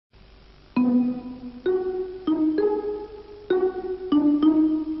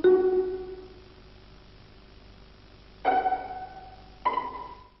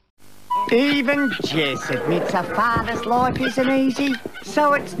Even Jess admits a father's life isn't easy.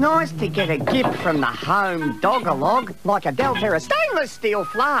 So it's nice to get a gift from the home dog-a-log, like a Delterra stainless steel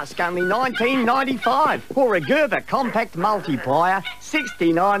flask, only $19.95, or a Gerber compact multiplier,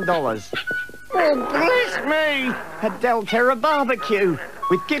 $69. Oh, bless me! A Delterra barbecue.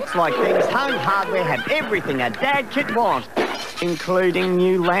 With gifts like these, Home Hardware have everything a dad could want, including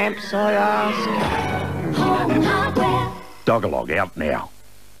new lamps, I ask. Home Hardware. Dog-a-log out now.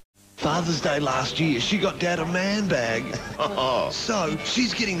 Father's Day last year, she got Dad a man bag. So,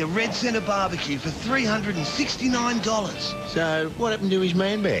 she's getting the Red Centre barbecue for $369. So, what happened to his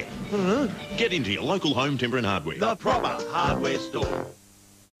man bag? Get into your local Home Timber and Hardware. The proper hardware store.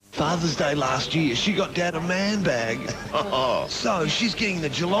 Father's Day last year, she got Dad a man bag. So, she's getting the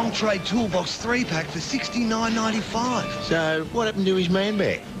Geelong Trade Toolbox 3-pack for $69.95. So, what happened to his man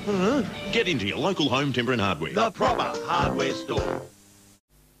bag? Get into your local Home Timber and Hardware. The proper hardware store.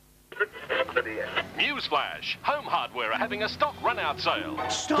 Newsflash! Home Hardware are having a stock run-out sale.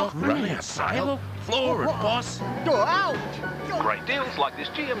 Stock run-out sale? Floor it, boss. Go out! Great deals like this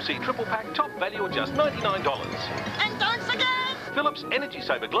GMC triple pack, top value at just $99. And don't forget... Philips Energy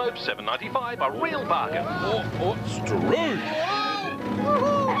Saver Globes, $7.95, a real bargain.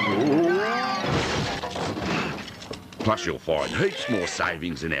 Plus, you'll find heaps more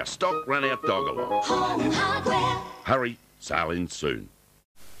savings in our stock run-out dog-a-log. Home Hardware. Hurry, sale in soon.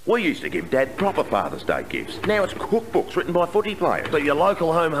 We used to give Dad proper Father's Day gifts. Now it's cookbooks written by footy players. But your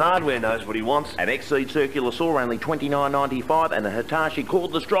local Home Hardware knows what he wants. An Exceed circular saw only $29.95 and a Hitachi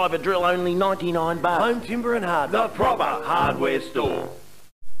cordless driver drill only $99. Home Timber and Hardware. The proper hardware store.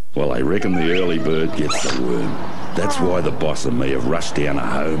 Well, I reckon the early bird gets the worm. That's why the boss and me have rushed down to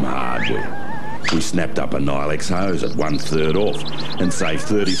Home Hardware. We snapped up a Nilex hose at 1/3 off and saved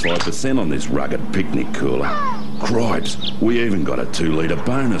 35% on this rugged picnic cooler. Cripes, we even got a 2-litre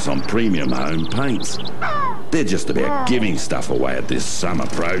bonus on premium home paints. They're just about giving stuff away at this summer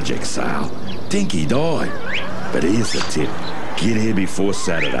project sale. Dinky die. But here's the tip. Get here before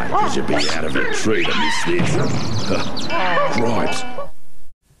Saturday, because you'll be out of your tree to miss this. Cripes.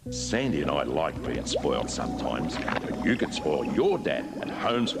 Sandy and I like being spoiled sometimes, but you can spoil your dad at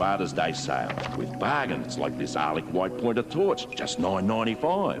Home's Father's Day sale with bargains like this Arlic White Pointer torch, just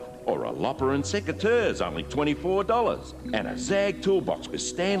 $9.95, or a Lopper and Secateurs, only $24, and a Zag toolbox with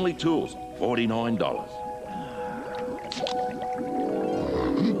Stanley tools, $49.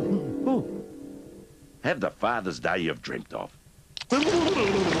 Have the Father's Day you've dreamt of. Get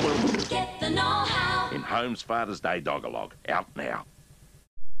the know-how. In Home's Father's Day dog-a-log, out now.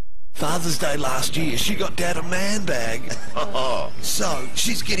 Father's Day last year, she got Dad a man bag. So,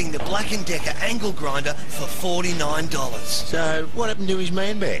 she's getting the Black & Decker angle grinder for $49. So, what happened to his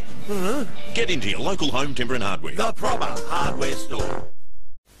man bag? Get into your local Home Timber and Hardware. The proper hardware store.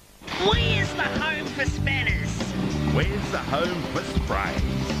 Where's the home for spanners? Where's the home for sprays?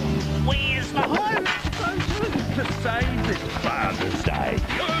 Where's the home? To save this Father's Day.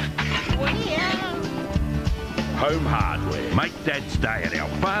 Home Hardware. Make Dad's Day at our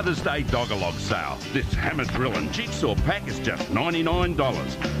Father's Day dog-a-log sale. This hammer drill and jigsaw pack is just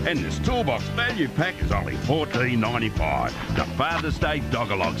 $99. And this toolbox value pack is only $14.95. The Father's Day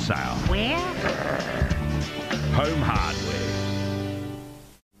dog-a-log sale. Where? Home Hardware.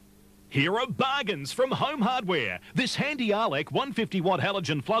 Here are bargains from Home Hardware. This handy Arlec 150-watt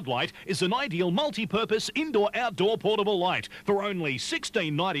halogen floodlight is an ideal multi-purpose indoor-outdoor portable light. For only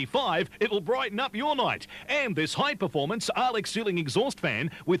 $16.95, it'll brighten up your night. And this high-performance Arlec ceiling exhaust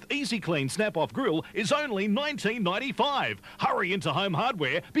fan with easy clean snap-off grill is only $19.95. Hurry into Home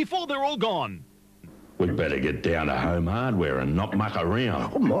Hardware before they're all gone. We better get down to Home Hardware and not muck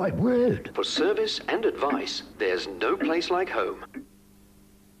around. Oh, my word. For service and advice, there's no place like home.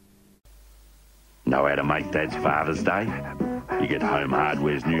 Know how to make Dad's Father's Day? You get Home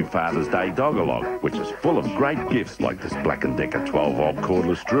Hardware's new Father's Day dog-a-log, which is full of great gifts like this Black & Decker 12-volt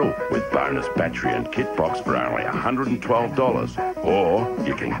cordless drill with bonus battery and kit box for only $112. Or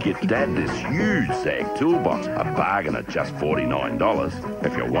you can get Dad this huge Zag toolbox, a bargain at just $49.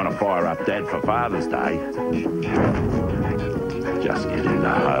 If you want to fire up Dad for Father's Day, just get into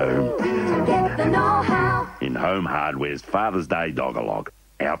Home. Get the know-how. In Home Hardware's Father's Day dog-a-log,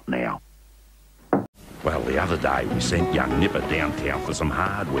 out now. Well, the other day we sent young Nipper downtown for some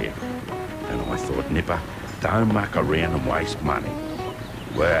hardware. And I thought, Nipper, don't muck around and waste money.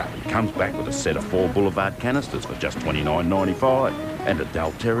 Well, he comes back with a set of 4 Boulevard canisters for just $29.95 and a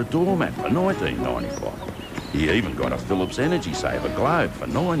Delterra doormat for $19.95. He even got a Philips Energy Saver Globe for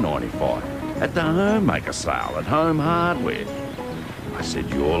 $9.95 at the Homemaker sale at Home Hardware. I said,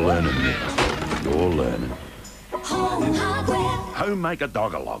 you're learning, Nipper. You're learning. Home Hardware. Homemaker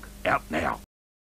Dog-a-Log, out now.